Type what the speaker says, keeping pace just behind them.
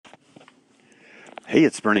Hey,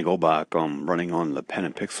 it's Bernie Goldbach. I'm running on the Pen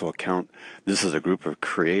and Pixel account. This is a group of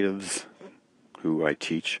creatives who I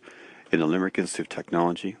teach in the Limerick Institute of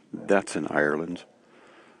Technology. That's in Ireland.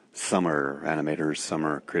 Some are animators, some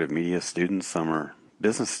are creative media students, some are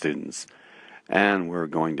business students. And we're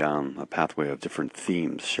going down a pathway of different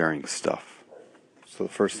themes, sharing stuff. So the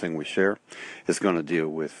first thing we share is going to deal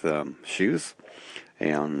with shoes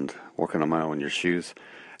and working on your shoes.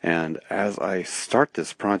 And as I start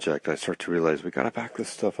this project, I start to realize we got to back this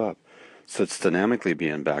stuff up. So it's dynamically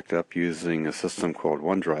being backed up using a system called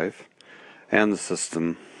OneDrive. And the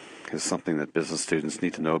system is something that business students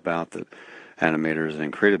need to know about, that animators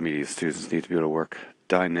and creative media students need to be able to work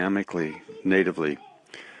dynamically, natively.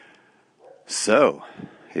 So,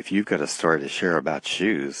 if you've got a story to share about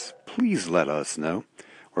shoes, please let us know.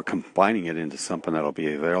 We're combining it into something that'll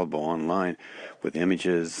be available online with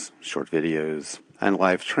images, short videos, and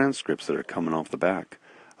live transcripts that are coming off the back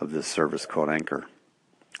of this service called Anchor.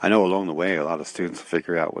 I know along the way a lot of students will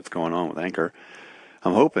figure out what's going on with Anchor.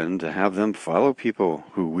 I'm hoping to have them follow people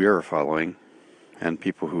who we're following and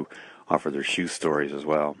people who offer their shoe stories as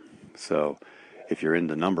well. So if you're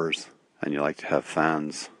into numbers and you like to have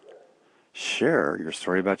fans, share your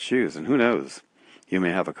story about shoes. And who knows, you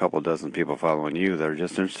may have a couple dozen people following you that are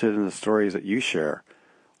just interested in the stories that you share,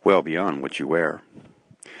 well beyond what you wear.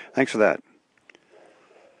 Thanks for that.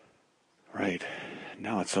 Right,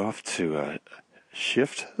 now it's off to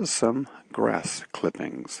shift some grass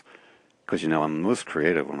clippings. Because, I'm most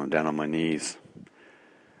creative when I'm down on my knees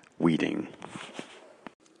weeding.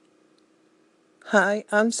 Hi,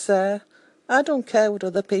 I'm Sarah. I don't care what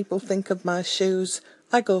other people think of my shoes.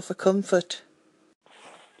 I go for comfort.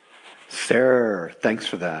 Sarah, thanks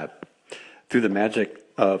for that. Through the magic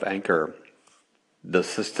of Anchor, the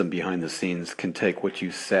system behind the scenes can take what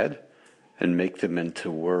you said and make them into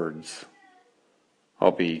words.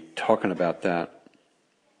 I'll be talking about that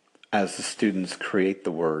as the students create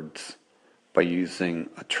the words by using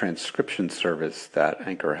a transcription service that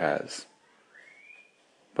Anchor has.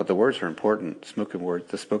 But the words are important.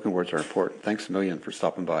 The spoken words are important. Thanks a million for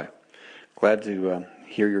stopping by. Glad to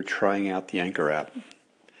hear you're trying out the Anchor app.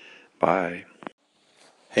 Bye.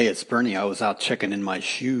 Hey, it's Bernie. I was out checking in my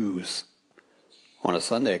shoes on a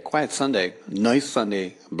Sunday, quiet Sunday, nice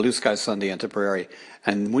Sunday, blue sky Sunday in Tipperary.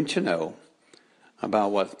 And wouldn't you know,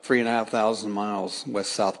 about 3,500 miles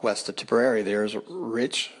west-southwest of Tipperary, there's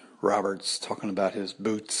Rich Roberts talking about his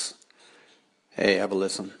boots. Hey, have a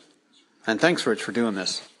listen. And thanks, Rich, for doing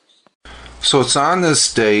this. So it's on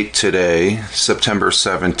this date today, September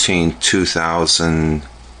 17,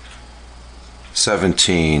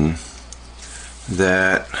 2017,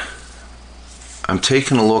 that I'm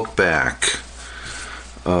taking a look back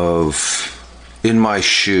of in my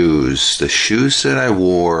shoes, the shoes that I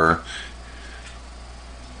wore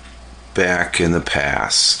back in the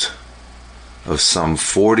past of some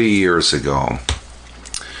 40 years ago.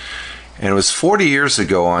 And it was 40 years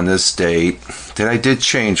ago on this date that I did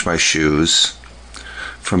change my shoes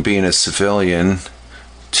from being a civilian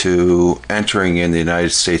to entering in the United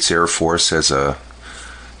States Air Force as a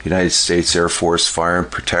United States Air Force Fire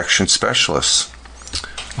and Protection Specialist,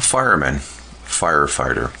 a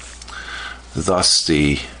firefighter. Thus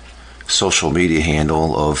the social media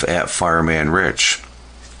handle of @FiremanRich.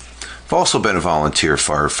 I've also been a volunteer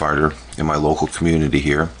firefighter in my local community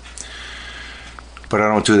here, but I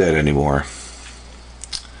don't do that anymore.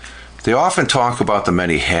 They often talk about the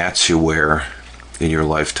many hats you wear in your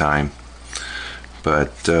lifetime,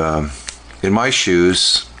 but in my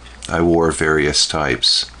shoes, I wore various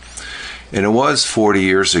types. And it was 40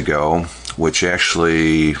 years ago, which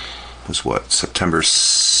actually was September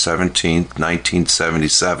 17th,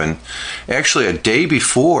 1977. Actually a day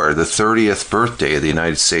before the 30th birthday of the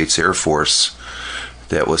United States Air Force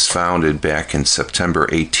that was founded back in September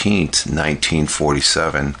 18th,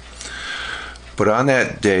 1947. But on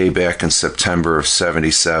that day back in September of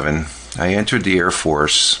 77, I entered the Air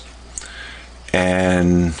Force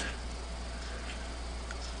and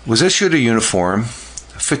was issued a uniform,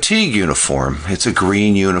 a fatigue uniform. It's a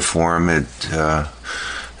green uniform.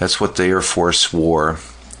 That's what the Air Force wore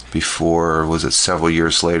before, several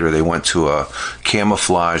years later, they went to a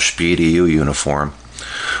camouflage BDU uniform.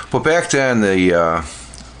 But back then,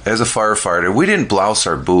 as a firefighter, we didn't blouse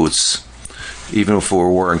our boots, even if we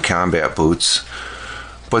were wearing combat boots.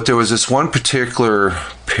 But there was this one particular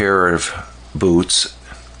pair of boots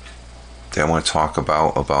that I want to talk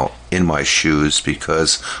about in my shoes,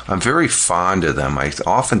 because I'm very fond of them. I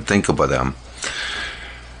often think about them,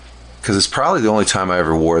 because it's probably the only time I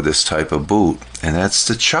ever wore this type of boot, and that's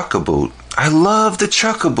the Chukka boot. I love the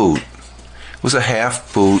Chukka boot. It was a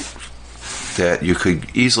half boot that you could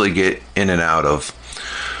easily get in and out of.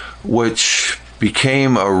 which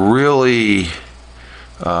became a really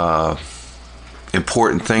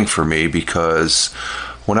important thing for me because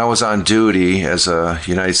when I was on duty as a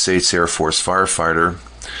United States Air Force firefighter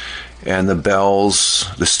and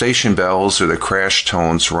the station bells or the crash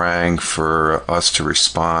tones rang for us to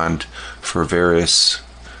respond for various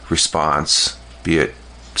response, be it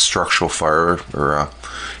structural fire or a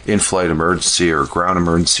in-flight emergency or ground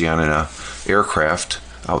emergency on an aircraft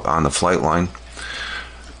out on the flight line,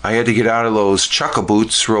 I had to get out of those chukka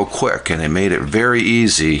boots real quick, and it made it very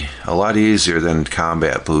easy, a lot easier than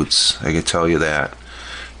combat boots, I can tell you that,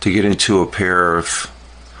 to get into a pair of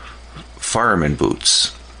fireman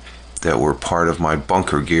boots that were part of my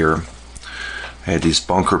bunker gear. I had these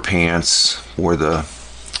bunker pants, wore the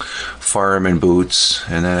fireman boots,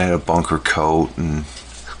 and then I had a bunker coat and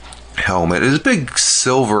helmet. It was a big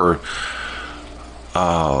silver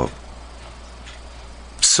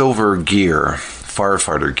gear,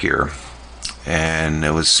 firefighter gear, and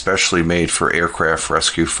it was specially made for aircraft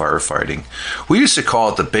rescue firefighting. We used to call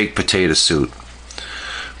it the baked potato suit.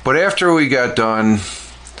 But after we got done,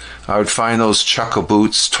 I would find those chukka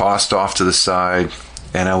boots tossed off to the side,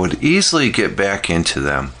 and I would easily get back into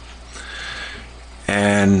them.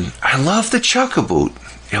 And I loved the chukka boot.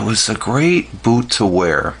 It was a great boot to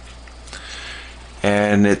wear.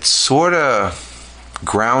 And it sort of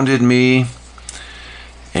grounded me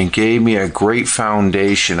and gave me a great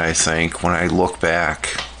foundation, I think, when I look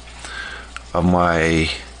back of my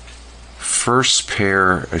first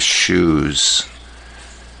pair of shoes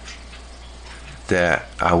that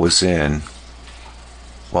I was in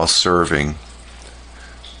while serving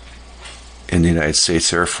in the United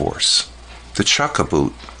States Air Force. The chukka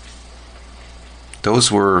boot.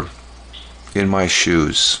 Those were in my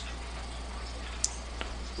shoes.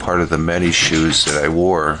 Part of the many shoes that I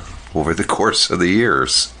wore over the course of the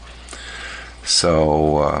years.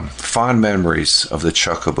 So, fond memories of the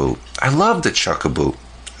chukka boot. I loved the chukka boot.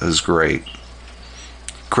 It was great.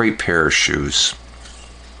 Great pair of shoes.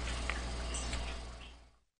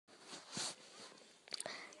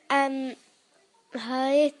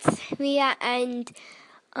 Hi, it's Mia, and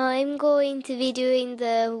I'm going to be doing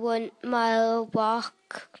the 1 mile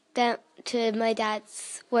walk down to my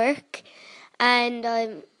dad's work, and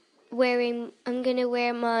I'm going to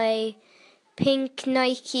wear my pink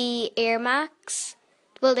Nike Air Max.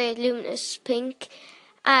 Well, they're luminous pink,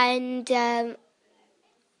 and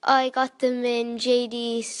I got them in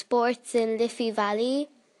JD Sports in Liffey Valley,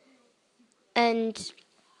 and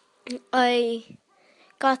I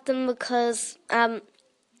got them because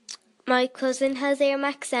my cousin has Air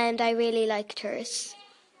Max and I really liked hers.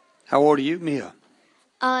 How old are you, Mia?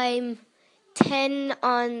 I'm 10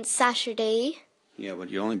 on Saturday. Yeah,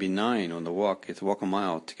 but you'll only be 9 on the walk. You have to walk a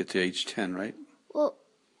mile to get to age 10, right? Well,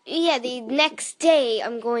 yeah, the next day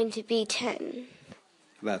I'm going to be 10.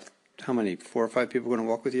 About how many? 4 or 5 people going to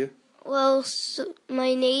walk with you? Well, so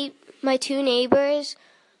my 2 neighbors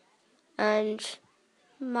and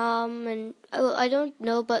Mom and I don't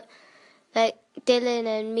know, but like Dylan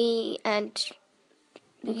and me and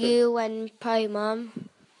you and probably Mom.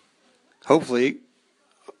 Hopefully,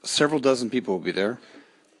 several dozen people will be there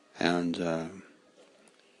and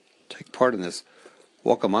take part in this.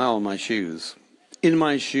 Walk a mile in my shoes. In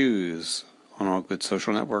my shoes on all good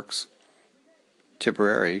social networks.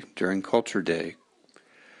 Tipperary during Culture Day.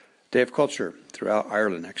 Day of Culture throughout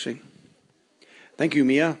Ireland, actually. Thank you,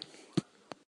 Mia.